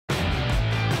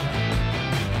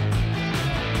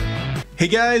Hey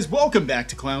guys, welcome back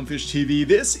to Clownfish TV.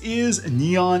 This is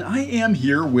Neon. I am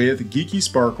here with Geeky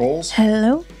Sparkles.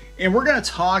 Hello. And we're going to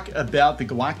talk about the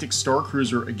Galactic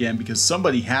Starcruiser again because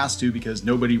somebody has to, because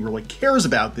nobody really cares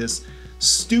about this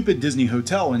stupid Disney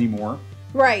hotel anymore.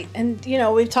 Right, and you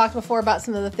know, we've talked before about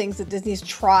some of the things that Disney's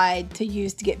tried to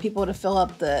use to get people to fill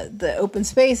up the open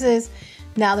spaces.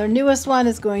 Now their newest one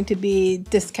is going to be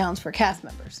discounts for cast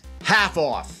members. Half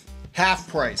off, half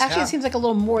price. Actually, it seems like a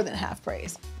little more than half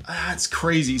price. That's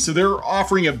crazy. So they're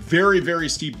offering a very, very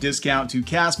steep discount to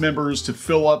cast members to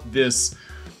fill up this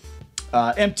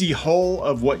empty hull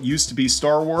of what used to be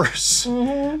Star Wars.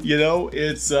 Mm-hmm. You know,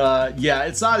 it's yeah,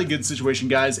 it's not a good situation,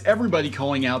 guys. Everybody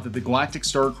calling out that the Galactic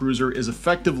Starcruiser is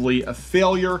effectively a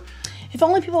failure. If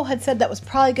only people had said that was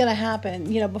probably going to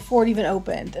happen, you know, before it even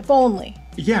opened. If only.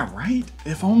 Yeah, right?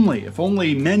 If only. If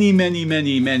only many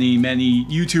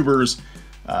YouTubers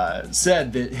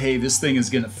said that, hey, this thing is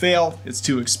going to fail. It's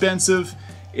too expensive.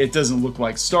 It doesn't look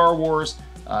like Star Wars.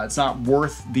 It's not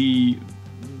worth the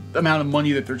amount of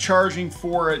money that they're charging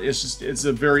for it. It's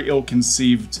a very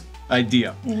ill-conceived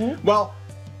idea. Mm-hmm. Well,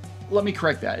 let me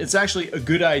correct that. It's actually a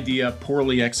good idea,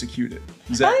 poorly executed.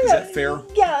 Is that fair?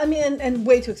 Yeah, I mean, and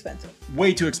way too expensive.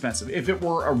 Way too expensive. If it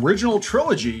were original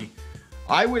trilogy,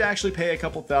 I would actually pay a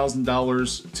couple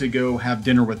 $1,000s to go have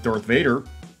dinner with Darth Vader.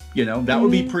 You know, that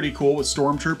would be pretty cool with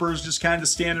stormtroopers just kind of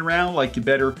standing around like you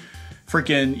better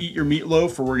freaking eat your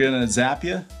meatloaf or we're gonna zap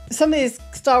you. Some of these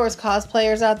Star Wars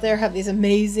cosplayers out there have these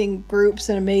amazing groups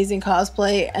and amazing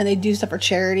cosplay, and they do stuff for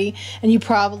charity. And you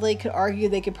probably could argue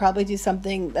they could probably do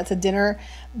something that's a dinner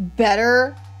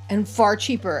better and far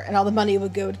cheaper, and all the money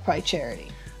would go to probably charity.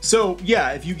 So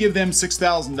yeah, if you give them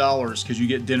 $6,000 because you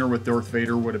get dinner with Darth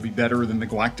Vader, would it be better than the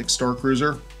Galactic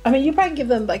Starcruiser? I mean, you probably give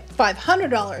them like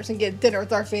 $500 and get dinner with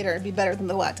Darth Vader and be better than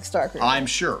the Galactic Starcruiser. I'm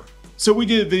sure. So we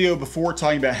did a video before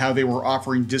talking about how they were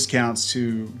offering discounts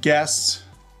to guests,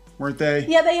 weren't they?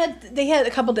 Yeah, they had a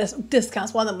couple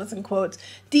discounts. One of them was in quotes.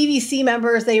 DVC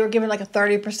members, they were given like a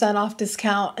 30% off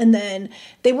discount, and then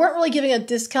they weren't really giving a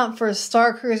discount for a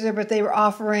Starcruiser, but they were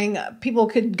offering people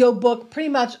could go book pretty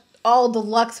much all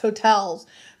deluxe hotels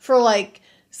for like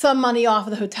some money off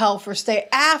of the hotel for stay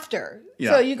after.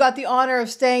 Yeah. So you got the honor of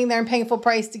staying there and paying full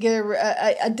price to get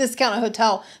a discount at a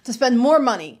hotel to spend more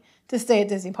money to stay at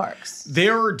Disney parks.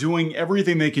 They're doing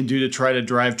everything they can do to try to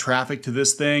drive traffic to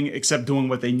this thing, except doing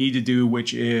what they need to do,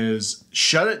 which is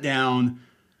shut it down,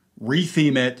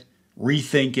 retheme it,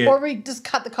 rethink it. Or just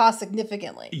cut the cost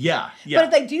significantly. Yeah, yeah. But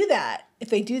if they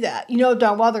do that, you know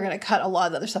darn well they're going to cut a lot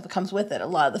of the other stuff that comes with it. A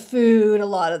lot of the food,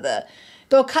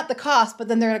 they'll cut the cost, but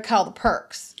then they're going to cut all the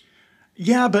perks.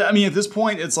 Yeah, but I mean, at this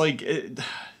point, it's like,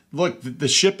 look, the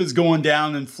ship is going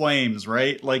down in flames,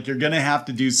 right? Like, you're going to have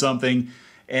to do something.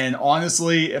 And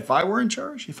honestly, if I were in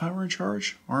charge,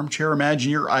 armchair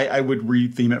Imagineer, I would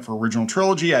retheme it for original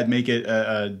trilogy. I'd make it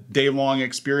a day-long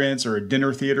experience or a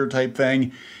dinner theater type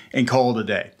thing and call it a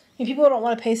day. And people don't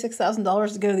want to pay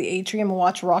 $6,000 to go to the atrium and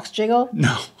watch rocks jiggle?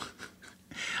 No.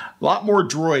 A lot more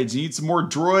droids. You need some more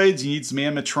droids. You need some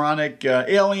animatronic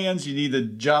aliens. You need the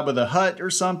Jabba the Hutt or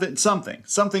something.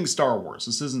 Something Star Wars.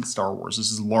 This isn't Star Wars.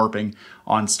 This is LARPing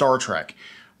on Star Trek.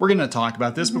 We're going to talk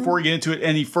about this. Before we get into it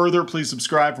any further, please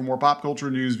subscribe for more pop culture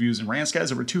news, views, and rants.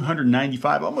 Guys, over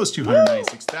 295, almost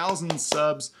 296,000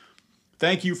 subs.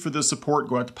 Thank you for the support.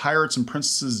 Go out to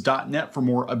piratesandprincesses.net for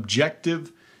more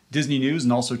objective Disney news,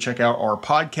 and also check out our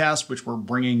podcast, which we're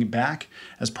bringing back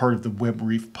as part of the Web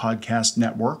Reef Podcast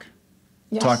Network.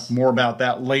 Yes. Talk more about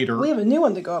that later. We have a new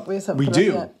one to go up. We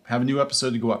do have a new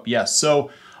episode to go up. Yes.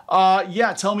 So,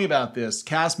 yeah, tell me about this.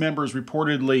 Cast members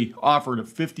reportedly offered a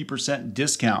 50%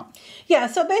 discount. Yeah,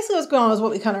 so basically what's going on is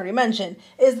what we kind of already mentioned,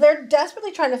 is they're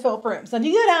desperately trying to fill up rooms. Now, if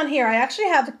you go down here, I actually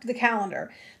have the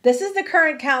calendar. This is the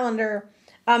current calendar.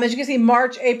 As you can see,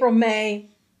 March, April, May,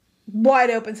 wide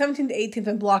open. 17th to 18th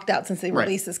been blocked out since they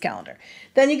released this calendar.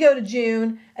 Then you go to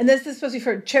June, and this is supposed to be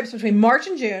for trips between March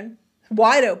and June,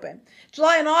 wide open.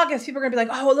 July and August, people are going to be like,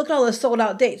 oh, well, look at all those sold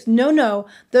out dates. No,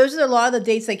 those are a lot of the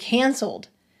dates they canceled.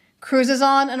 Cruises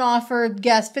on and offered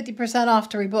guests 50% off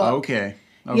to rebook. Okay.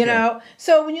 You know,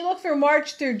 so when you look through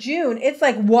March through June, it's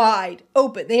like wide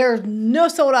open. There are no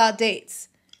sold out dates.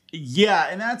 Yeah,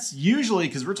 and that's usually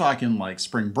because we're talking like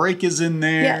spring break is in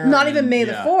there. Yeah, not even May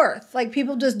the 4th. Like,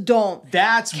 people just don't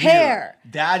care.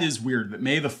 Weird. That is weird. That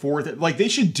May the 4th, like, they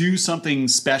should do something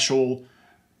special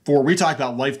for, we talked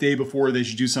about Life Day before, they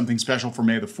should do something special for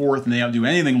May the 4th, and they don't do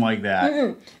anything like that.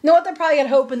 No, what they're probably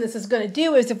hoping this is going to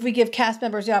do is if we give cast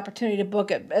members the opportunity to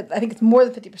book it, I think it's more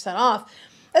than 50% off,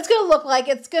 it's going to look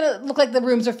like the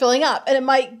rooms are filling up, and it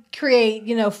might create,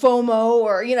 FOMO,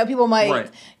 or, people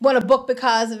might want to book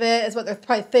because of it, is what they're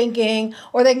probably thinking.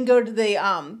 Or they can go to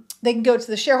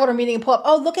the shareholder meeting and pull up,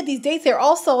 oh, look at these dates. They're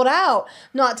all sold out.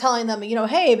 Not telling them,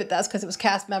 hey, but that's because it was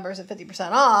cast members at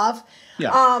 50% off.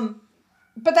 Yeah.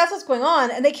 But that's what's going on,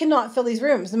 and they cannot fill these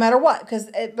rooms no matter what, because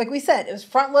like we said, it was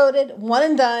front loaded, one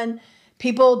and done.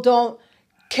 People don't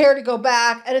care to go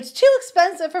back, and it's too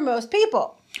expensive for most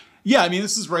people. Yeah, I mean,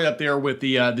 this is right up there with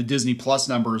the Disney Plus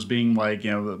numbers being like,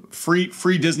 the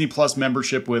free Disney Plus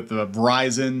membership with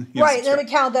Verizon. Right, they would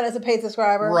count that as a paid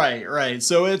subscriber. Right.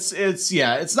 So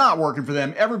it's not working for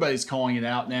them. Everybody's calling it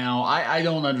out now. I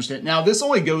don't understand. Now, this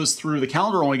only goes through, the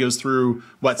calendar only goes through,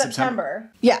 what,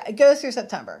 September? Yeah, it goes through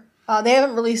September. They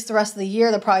haven't released the rest of the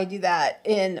year. They'll probably do that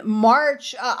in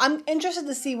March. I'm interested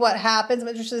to see what happens. I'm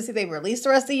interested to see if they release the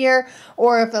rest of the year,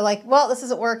 or if they're like, well, this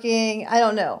isn't working. I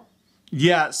don't know.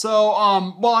 Yeah, so,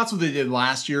 well, that's what they did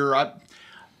last year.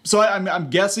 I'm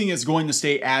guessing it's going to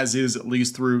stay as is at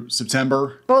least through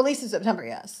September. Well, at least in September,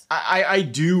 yes. I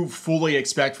do fully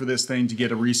expect for this thing to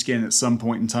get a reskin at some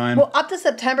point in time. Well, up to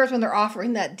September is when they're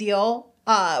offering that deal.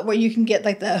 Where you can get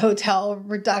like the hotel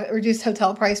reduced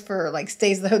hotel price for like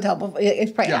stays at the hotel.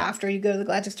 It's probably after you go to the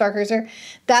Galactic Starcruiser.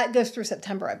 That goes through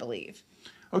September, I believe.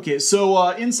 Okay, so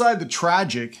inside the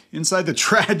tragic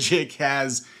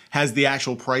has the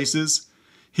actual prices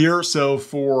here. So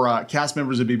for cast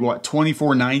members, it'd be what,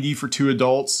 $24.90 for 2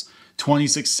 adults,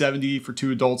 $26.70 for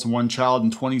 2 adults and 1 child,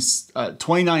 and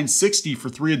 $29.60 for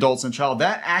 3 adults and a child.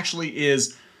 That actually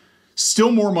is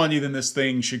still more money than this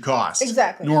thing should cost.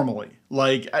 Exactly. Normally.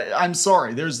 Like, I'm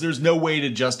sorry. There's no way to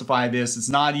justify this. It's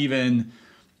not even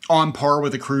on par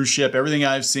with a cruise ship. Everything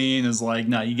I've seen is like,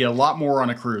 no, you get a lot more on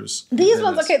a cruise. These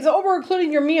ones, okay, so we're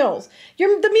including your meals.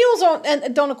 The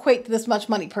meals don't equate to this much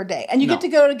money per day. And you get to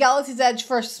go to Galaxy's Edge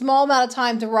for a small amount of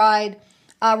time to ride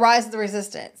Rise of the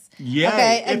Resistance. Yeah,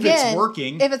 okay, if it's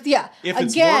working. If it's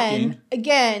working.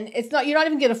 Again, it's not. You're not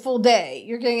even getting a full day.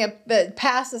 You're getting a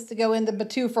passes to go into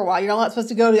Batuu for a while. You're not supposed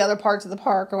to go to the other parts of the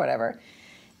park or whatever,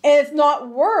 and it's not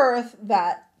worth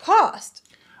that cost.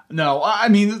 No, I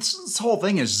mean this whole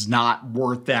thing is not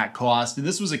worth that cost, and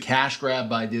this was a cash grab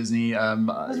by Disney. It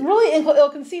was really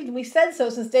ill-conceived, and we said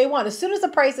so since day one. As soon as the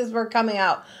prices were coming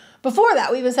out. Before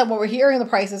that, we even said what we're hearing the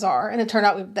prices are, and it turned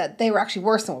out that they were actually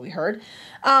worse than what we heard.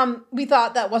 We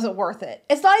thought that wasn't worth it.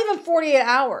 It's not even 48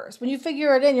 hours. When you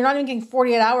figure it in, you're not even getting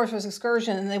 48 hours for this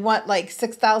excursion, and they want like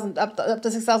 $6,000 up to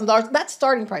 $6,000. That's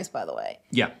starting price, by the way.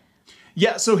 Yeah.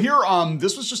 Yeah, so here,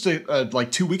 this was just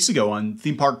like 2 weeks ago on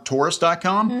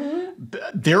themeparktourist.com. Mm-hmm.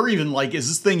 They're even like, is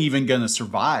this thing even going to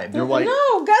survive? They're like,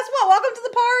 no, guess what? Welcome to the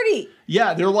party.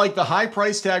 Yeah, they're like, the high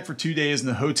price tag for 2 days in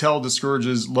the hotel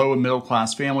discourages low and middle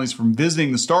class families from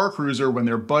visiting the Starcruiser when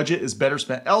their budget is better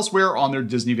spent elsewhere on their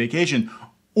Disney vacation,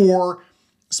 or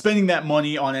spending that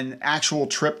money on an actual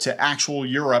trip to actual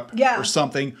Europe or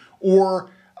something, or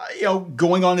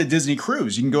going on a Disney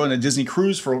cruise. You can go on a Disney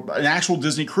cruise for an actual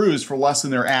Disney cruise for less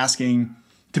than they're asking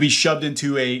to be shoved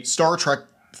into a Star Trek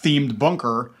themed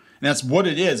bunker. And that's what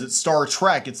it is. It's Star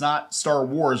Trek. It's not Star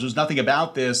Wars. There's nothing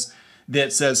about this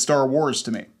that says Star Wars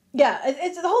to me. Yeah,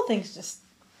 it's the whole thing's just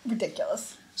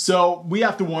ridiculous. So we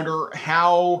have to wonder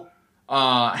how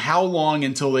long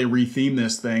until they retheme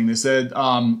this thing. They said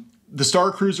the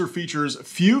Starcruiser features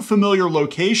few familiar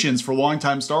locations for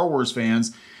longtime Star Wars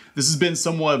fans. This has been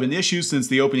somewhat of an issue since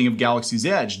the opening of Galaxy's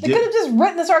Edge. They could have just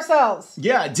written this ourselves.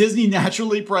 Yeah, Disney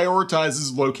naturally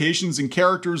prioritizes locations and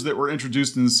characters that were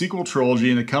introduced in the sequel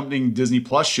trilogy and accompanying Disney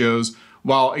Plus shows,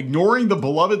 while ignoring the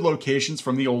beloved locations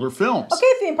from the older films. Okay,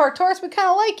 theme park tourists, we kind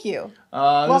of like you.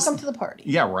 Welcome to the party.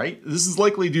 Yeah, right? This is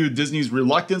likely due to Disney's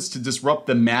reluctance to disrupt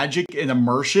the magic and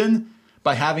immersion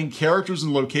by having characters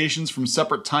and locations from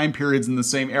separate time periods in the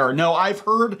same era. No, I've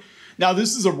heard... Now,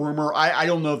 this is a rumor. I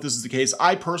don't know if this is the case.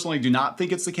 I personally do not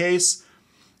think it's the case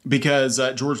because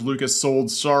George Lucas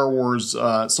sold Star Wars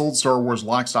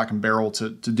lock, stock, and barrel to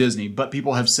Disney. But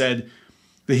people have said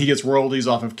that he gets royalties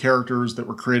off of characters that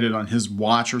were created on his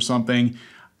watch or something.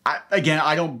 I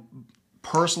don't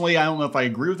know if I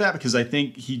agree with that because I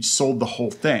think he sold the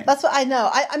whole thing. That's what I know.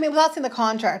 I mean, without seeing the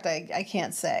contract, I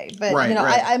can't say. But, right,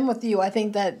 I'm with you. I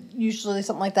think that usually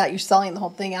something like that, you're selling the whole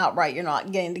thing outright. You're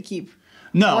not getting to keep...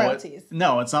 royalties.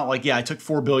 It's not like, I took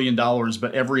 $4 billion,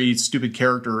 but every stupid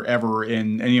character ever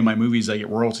in any of my movies I get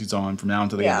royalties on from now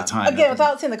until the end of time. Again,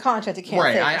 without seeing the contract, you can't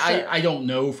say for sure. I don't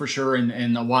know for sure,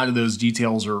 and a lot of those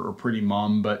details are pretty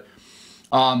mum, but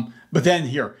then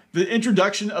here, the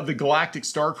introduction of the Galactic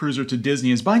Starcruiser to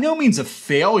Disney is by no means a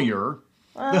failure.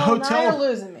 Well, now you're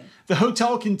losing me. The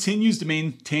hotel continues to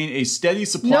maintain a steady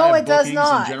supply of bookings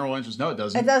and general interest. No, it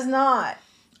doesn't. It does not.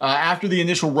 After the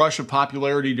initial rush of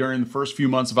popularity during the first few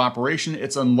months of operation,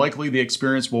 it's unlikely the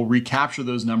experience will recapture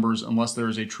those numbers unless there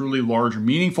is a truly large or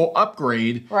meaningful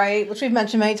upgrade. Right, which we've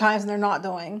mentioned many times and they're not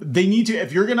doing. They need to,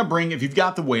 if you've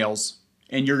got the whales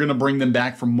and you're going to bring them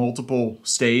back from multiple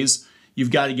stays,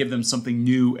 you've got to give them something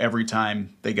new every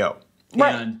time they go.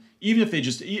 Right. And even if they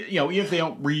just, even if they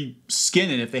don't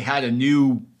re-skin it, if they had a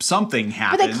new something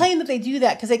happen. But they claim that they do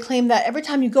that because they claim that every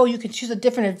time you go, you can choose a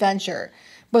different adventure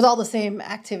with all the same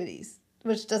activities,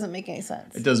 which doesn't make any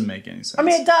sense. It doesn't make any sense. I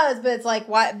mean, it does, but it's like,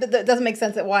 why? But it doesn't make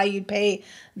sense that why you'd pay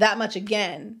that much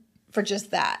again for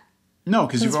just that. No,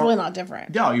 because it's really not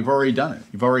different. Yeah, you've already done it.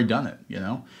 You've already done it,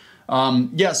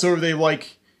 Yeah, so are they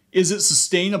like, is it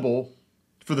sustainable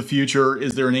for the future?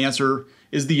 Is there an answer?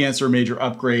 Is the answer a major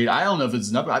upgrade? I don't know if it's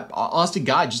an upgrade. Honest to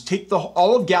God, just take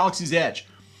all of Galaxy's Edge.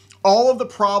 All of the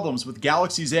problems with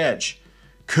Galaxy's Edge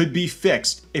could be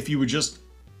fixed if you would just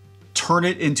turn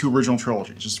it into original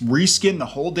trilogy. Just reskin the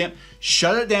whole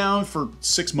shut it down for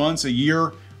 6 months, a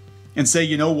year, and say,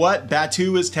 you know what,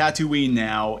 Batu is Tatooine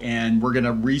now, and we're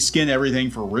gonna reskin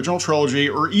everything for original trilogy,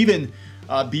 or even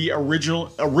be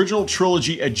original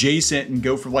trilogy adjacent and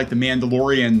go for like the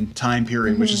Mandalorian time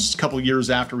period, which is a couple of years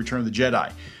after Return of the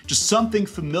Jedi. Just something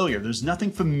familiar. There's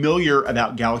nothing familiar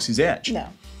about Galaxy's Edge. No.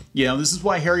 This is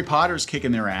why Harry Potter's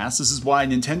kicking their ass. This is why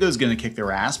Nintendo's going to kick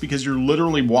their ass, because you're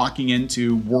literally walking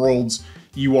into worlds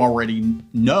you already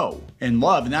know and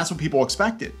love, and that's what people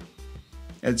expected.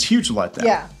 It's huge letdown.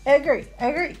 Yeah, I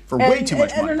agree. For way too much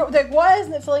money. Why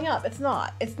isn't it filling up? It's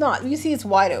not. You see it's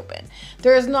wide open.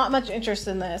 There is not much interest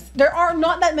in this. There are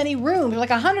not that many rooms. There's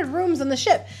like 100 rooms in the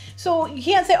ship. So you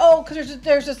can't say, oh, because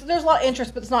there's a lot of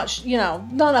interest, but it's not,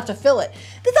 not enough to fill it.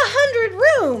 There's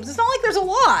 100 rooms. It's not like there's a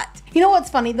lot. You know what's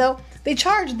funny though? They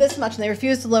charge this much and they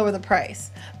refuse to lower the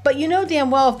price. But you know damn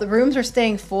well if the rooms are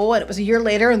staying full and it was a year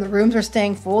later and the rooms are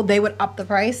staying full, they would up the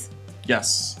price.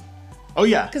 Yes. Oh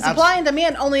yeah. Because supply and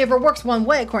demand only ever works one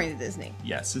way according to Disney.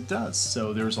 Yes, it does.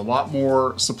 So there's a lot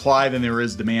more supply than there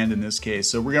is demand in this case.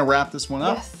 So we're gonna wrap this one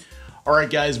up. Yes. All right,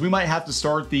 guys, we might have to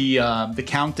start the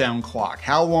countdown clock.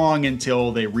 How long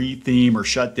until they re-theme or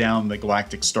shut down the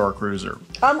Galactic Starcruiser?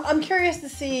 I'm curious to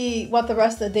see what the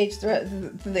rest of the dates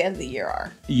through the end of the year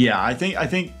are. Yeah, I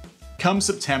think come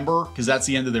September, because that's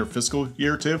the end of their fiscal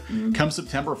year too. Come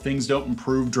September, if things don't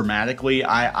improve dramatically,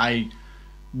 I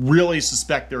really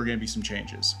suspect there are going to be some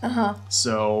changes.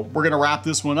 So we're going to wrap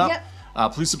this one up.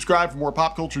 Yep. Please subscribe for more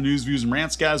pop culture news, views, and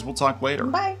rants, guys. We'll talk later.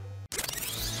 Bye.